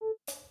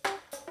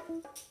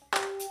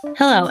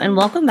Hello, and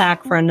welcome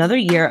back for another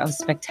year of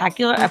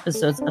spectacular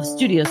episodes of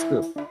Studio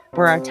Scoop,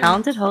 where our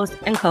talented host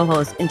and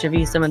co-host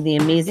interview some of the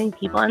amazing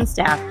people and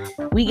staff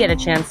we get a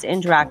chance to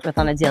interact with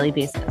on a daily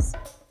basis.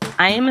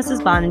 I am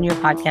Mrs. Bonin, your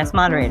podcast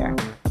moderator.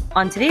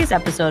 On today's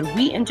episode,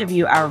 we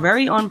interview our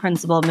very own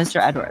principal,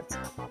 Mr. Edwards.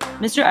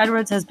 Mr.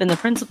 Edwards has been the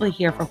principal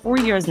here for 4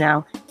 years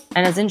now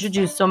and has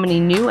introduced so many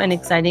new and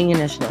exciting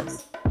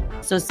initiatives.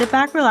 So sit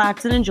back,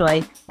 relax, and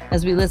enjoy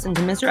as we listen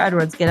to Mr.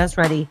 Edwards get us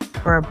ready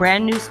for a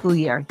brand new school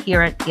year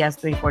here at PS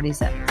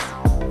 346.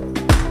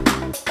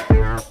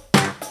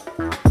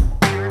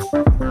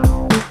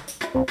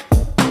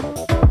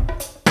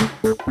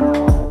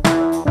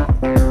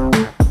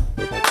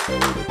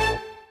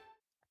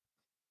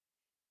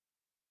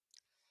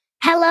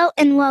 Hello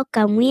and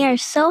welcome. We are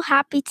so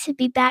happy to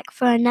be back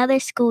for another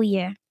school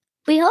year.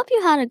 We hope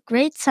you had a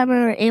great summer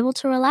and were able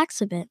to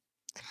relax a bit.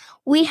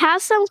 We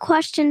have some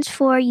questions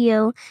for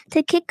you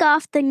to kick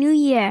off the new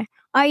year.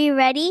 Are you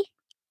ready?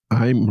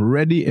 I'm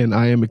ready and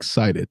I am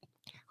excited.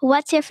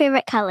 What's your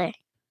favorite color?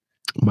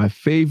 My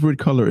favorite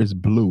color is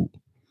blue.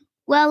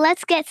 Well,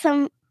 let's get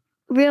some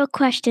real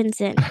questions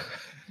in.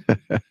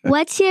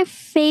 What's your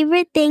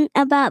favorite thing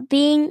about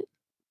being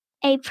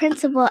a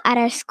principal at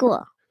our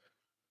school?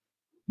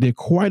 There are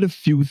quite a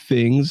few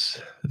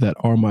things that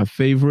are my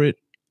favorite.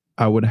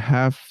 I would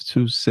have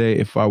to say,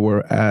 if I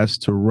were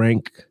asked to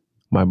rank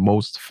my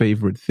most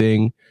favorite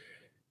thing,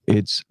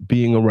 it's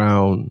being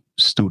around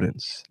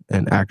students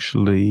and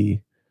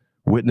actually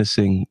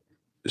witnessing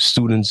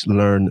students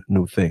learn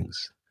new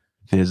things.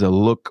 There's a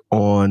look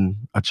on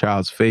a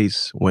child's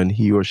face when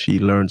he or she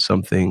learns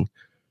something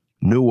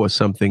new or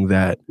something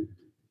that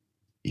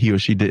he or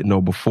she didn't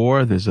know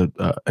before. There's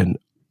an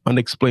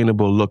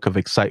unexplainable look of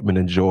excitement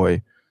and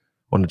joy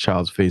on a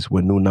child's face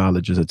when new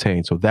knowledge is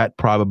attained. So that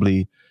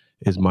probably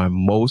is my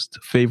most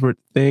favorite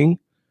thing.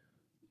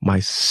 My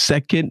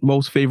second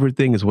most favorite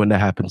thing is when that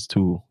happens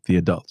to the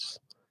adults.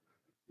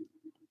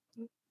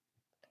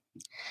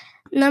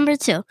 Number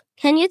 2,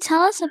 can you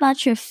tell us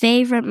about your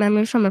favorite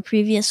memory from a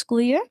previous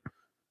school year?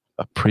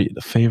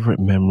 The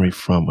favorite memory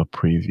from a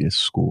previous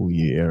school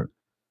year,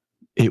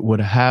 it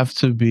would have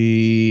to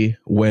be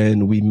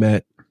when we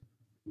met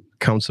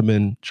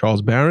Councilman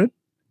Charles Barron,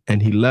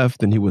 and he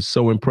left and he was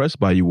so impressed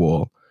by you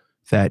all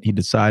that he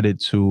decided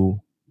to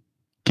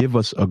give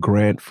us a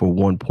grant for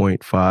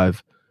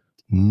 $1.5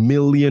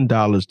 million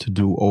to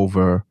do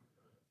over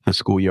the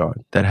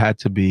schoolyard. That had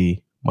to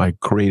be my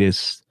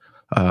greatest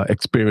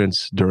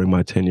experience during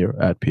my tenure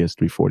at PS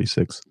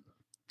 346.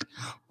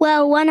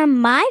 Well, one of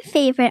my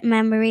favorite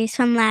memories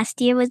from last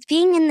year was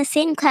being in the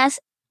same class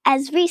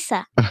as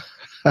Risa.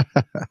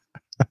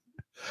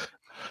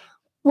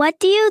 What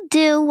do you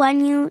do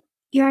when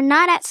you're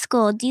not at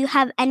school? Do you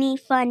have any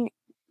fun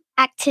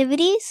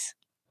activities?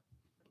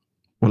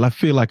 Well, I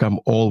feel like I'm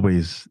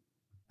always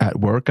at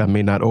work. I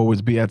may not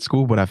always be at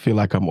school, but I feel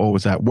like I'm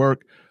always at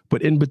work.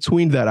 But in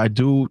between that, I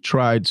do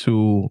try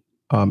to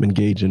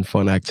engage in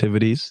fun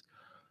activities.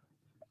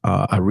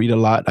 I read a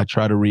lot. I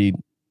try to read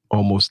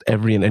almost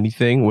every and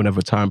anything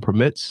whenever time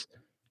permits.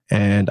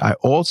 And I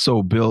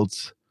also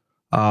built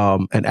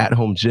an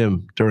at-home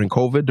gym during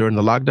COVID, during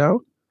the lockdown.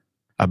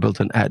 I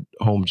built an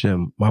at-home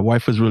gym. My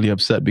wife was really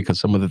upset because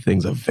some of the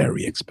things are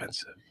very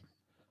expensive.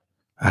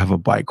 I have a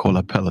bike called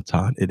a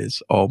Peloton.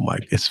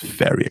 It's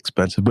very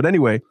expensive. But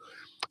anyway,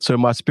 so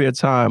in my spare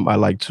time, I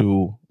like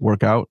to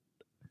work out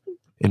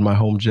in my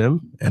home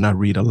gym and I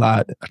read a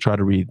lot. I try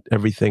to read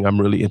everything. I'm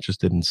really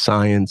interested in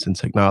science and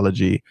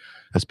technology,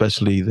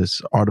 especially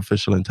this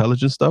artificial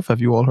intelligence stuff.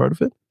 Have you all heard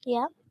of it?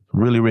 Yeah.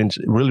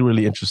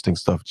 Really interesting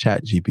stuff.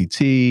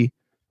 ChatGPT.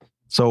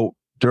 So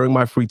during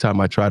my free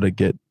time, I try to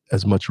get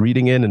as much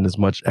reading in and as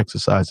much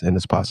exercise in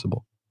as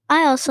possible.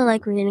 I also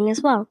like reading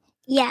as well.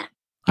 Yeah.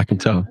 I can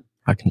tell.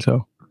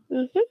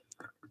 Mm-hmm.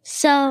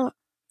 So,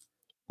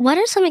 what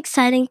are some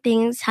exciting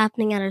things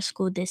happening at our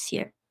school this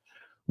year?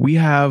 We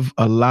have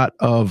a lot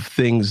of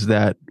things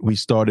that we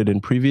started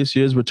in previous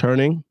years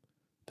returning.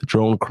 The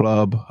Drone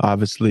Club,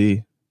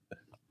 obviously,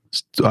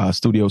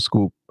 Studio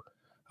Scoop.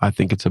 I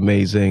think it's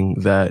amazing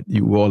that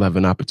you all have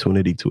an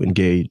opportunity to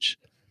engage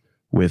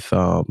with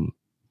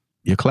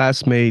your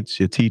classmates,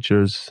 your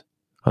teachers,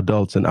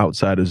 adults, and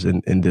outsiders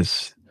in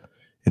this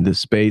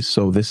space.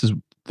 So this is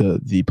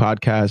the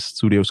podcast.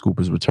 Studio Scoop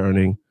is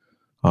returning.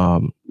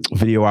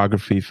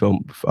 Videography,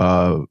 film.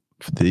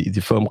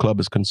 The film club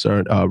is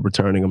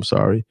returning. I'm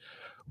sorry.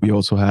 We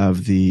also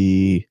have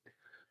the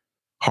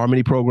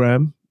Harmony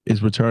program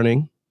is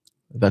returning.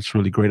 That's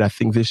really great. I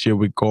think this year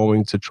we're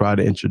going to try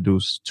to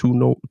introduce two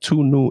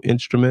new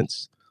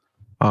instruments.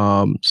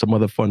 Some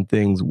other fun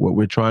things. What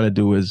we're trying to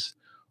do is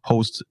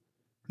host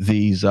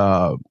these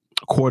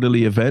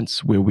quarterly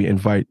events where we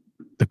invite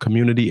the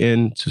community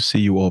in to see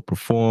you all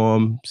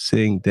perform,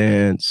 sing,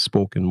 dance,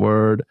 spoken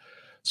word.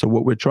 So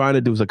what we're trying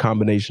to do is a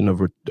combination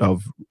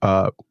of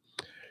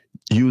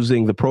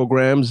using the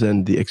programs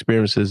and the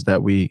experiences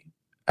that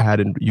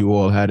you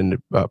all had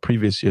in the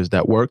previous years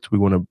that worked. We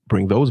want to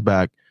bring those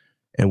back,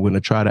 and we're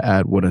going to try to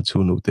add 1 or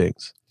 2 new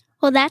things.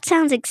 Well, that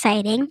sounds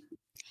exciting.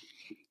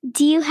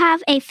 Do you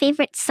have a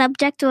favorite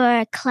subject or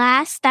a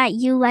class that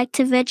you like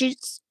to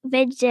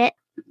visit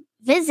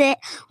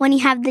when you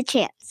have the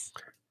chance?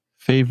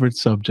 Favorite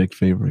subject,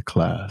 favorite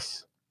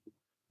class.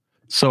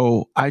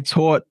 So I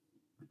taught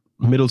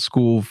middle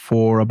school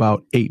for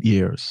about 8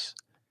 years.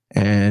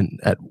 And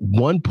at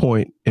one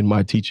point in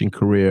my teaching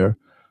career,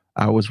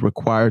 I was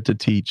required to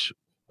teach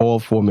all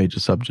 4 major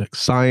subjects: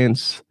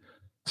 science,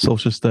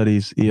 social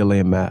studies, ELA,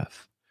 and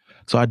math.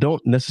 So I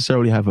don't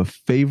necessarily have a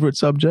favorite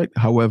subject.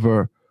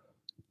 However,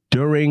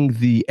 during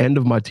the end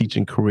of my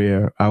teaching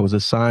career, I was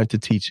assigned to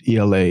teach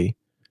ELA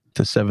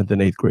to 7th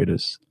and 8th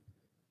graders.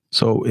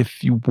 So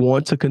if you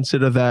want to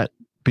consider that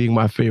being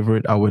my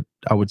favorite, I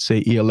would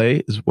say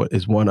ELA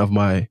is one of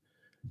my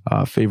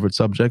favorite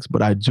subjects.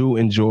 But I do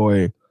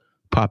enjoy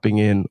popping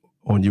in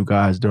on you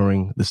guys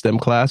during the STEM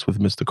class with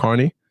Mr.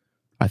 Carney.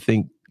 I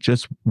think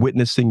just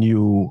witnessing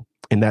you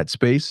in that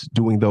space,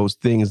 doing those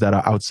things that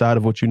are outside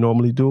of what you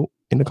normally do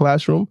in the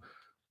classroom,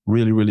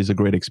 really, really is a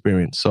great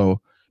experience. So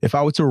if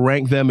I were to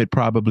rank them, it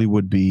probably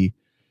would be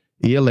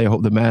ELA. I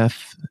hope the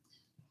math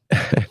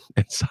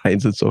and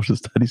science and social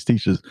studies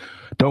teachers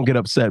don't get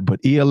upset, but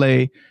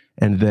ELA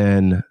and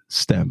then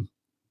STEM.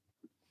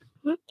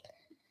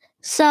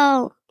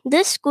 So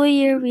this school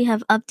year, we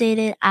have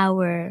updated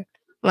our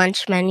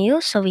lunch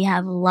menu. So we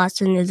have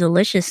lots of new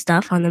delicious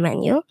stuff on the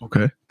menu.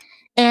 Okay.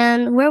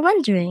 And we're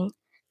wondering,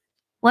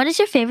 what is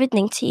your favorite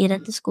thing to eat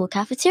at the school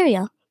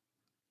cafeteria?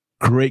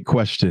 Great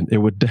question. It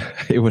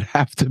would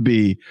have to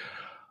be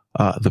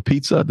the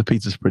pizza. The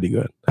pizza's pretty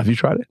good. Have you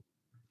tried it?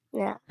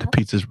 Yeah. The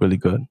pizza's really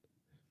good.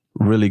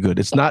 Really good.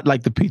 It's not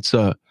like the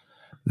pizza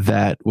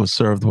that was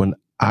served when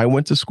I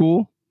went to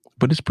school,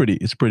 but it's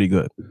pretty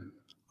good.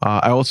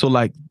 I also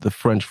like the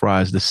French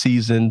fries, the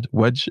seasoned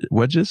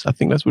wedges. I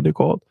think that's what they're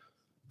called.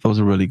 Those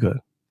are really good.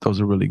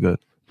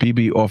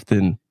 BB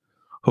often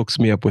hooks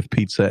me up with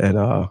pizza and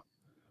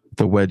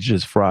the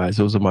wedges fries.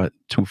 Those are my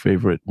 2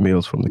 favorite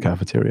meals from the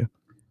cafeteria.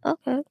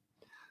 Okay.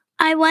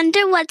 I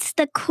wonder what's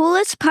the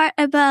coolest part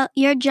about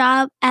your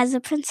job as a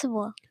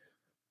principal?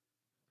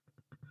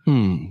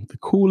 The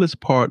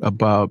coolest part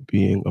about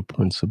being a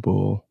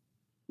principal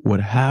would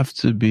have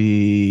to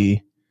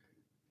be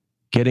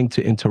getting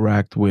to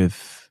interact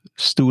with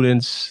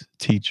students,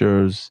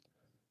 teachers,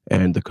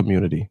 and the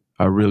community.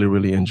 I really,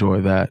 really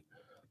enjoy that.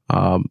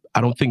 I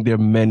don't think there are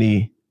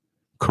many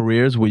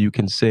careers where you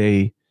can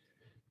say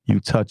you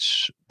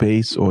touch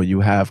base or you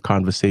have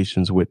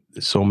conversations with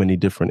so many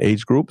different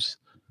age groups.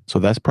 So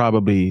that's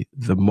probably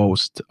the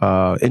most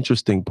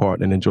interesting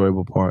part and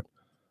enjoyable part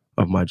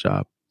of my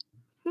job.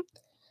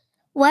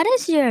 What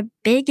is your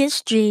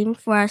biggest dream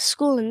for our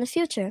school in the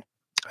future?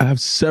 I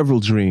have several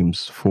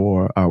dreams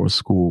for our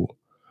school,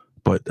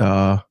 but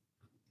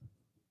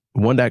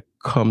one that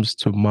comes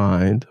to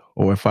mind,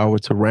 or if I were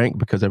to rank,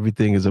 because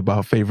everything is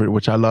about favorite,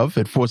 which I love,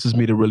 it forces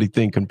me to really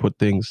think and put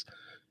things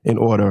in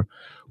order,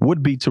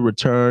 would be to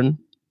return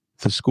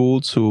the school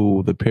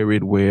to the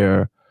period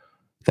where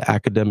the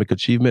academic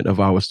achievement of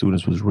our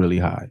students was really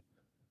high.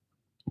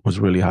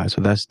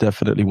 So that's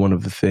definitely one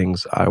of the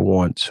things I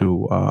want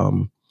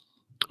to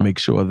make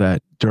sure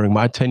that during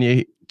my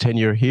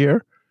tenure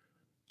here,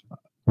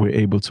 we're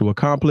able to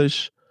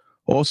accomplish.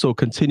 Also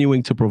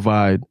continuing to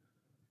provide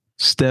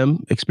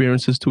STEM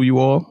experiences to you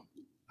all.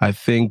 I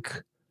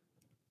think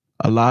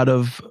a lot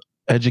of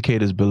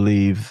educators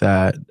believe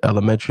that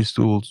elementary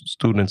school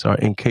students are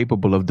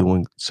incapable of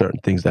doing certain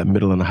things that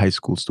middle and high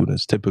school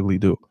students typically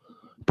do.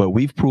 But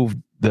we've proved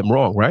them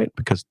wrong, right?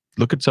 Because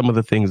look at some of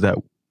the things that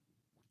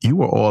you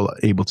were all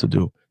able to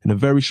do in a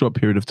very short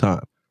period of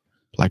time,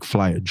 like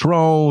fly a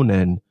drone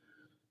and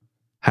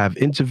have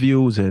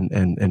interviews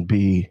and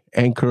be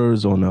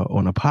anchors on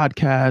a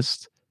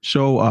podcast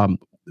show,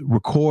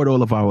 record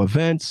all of our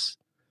events,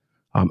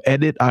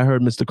 edit. I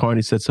heard Mr.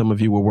 Carney said some of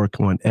you were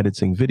working on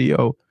editing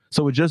video.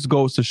 So it just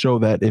goes to show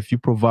that if you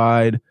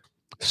provide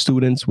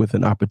students with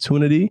an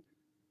opportunity,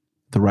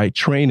 the right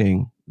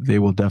training, they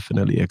will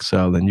definitely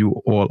excel. And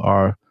you all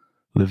are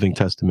living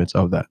testaments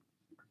of that.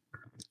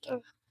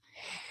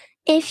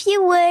 If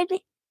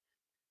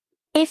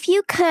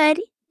you could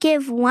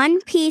give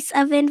one piece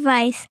of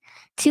advice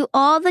to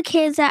all the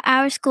kids at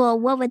our school,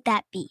 what would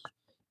that be?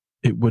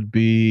 It would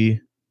be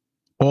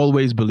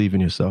always believe in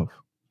yourself.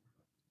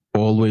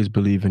 Always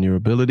believe in your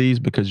abilities,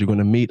 because you're going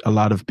to meet a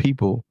lot of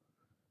people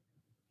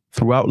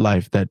throughout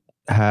life that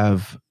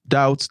have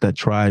doubts, that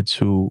try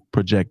to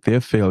project their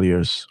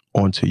failures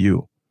onto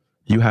you.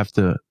 You have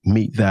to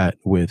meet that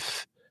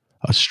with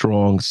a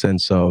strong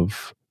sense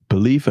of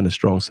belief and a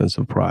strong sense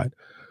of pride.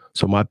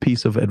 So my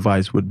piece of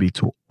advice would be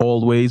to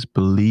always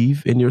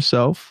believe in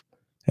yourself,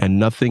 and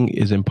nothing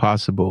is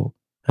impossible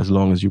as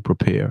long as you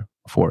prepare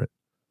for it.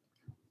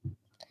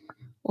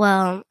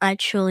 Well, I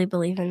truly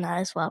believe in that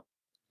as well.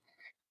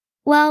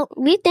 Well,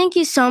 we thank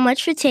you so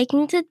much for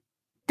taking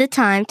the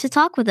time to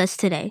talk with us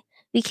today.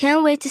 We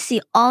can't wait to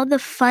see all the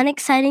fun,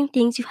 exciting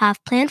things you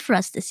have planned for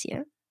us this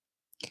year.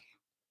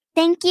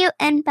 Thank you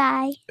and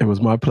bye. It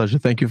was my pleasure.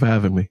 Thank you for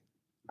having me.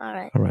 All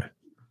right.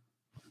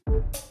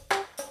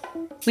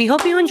 We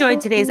hope you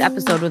enjoyed today's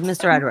episode with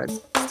Mr. Edwards.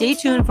 Stay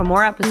tuned for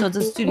more episodes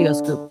of Studio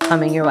Scoop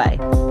coming your way.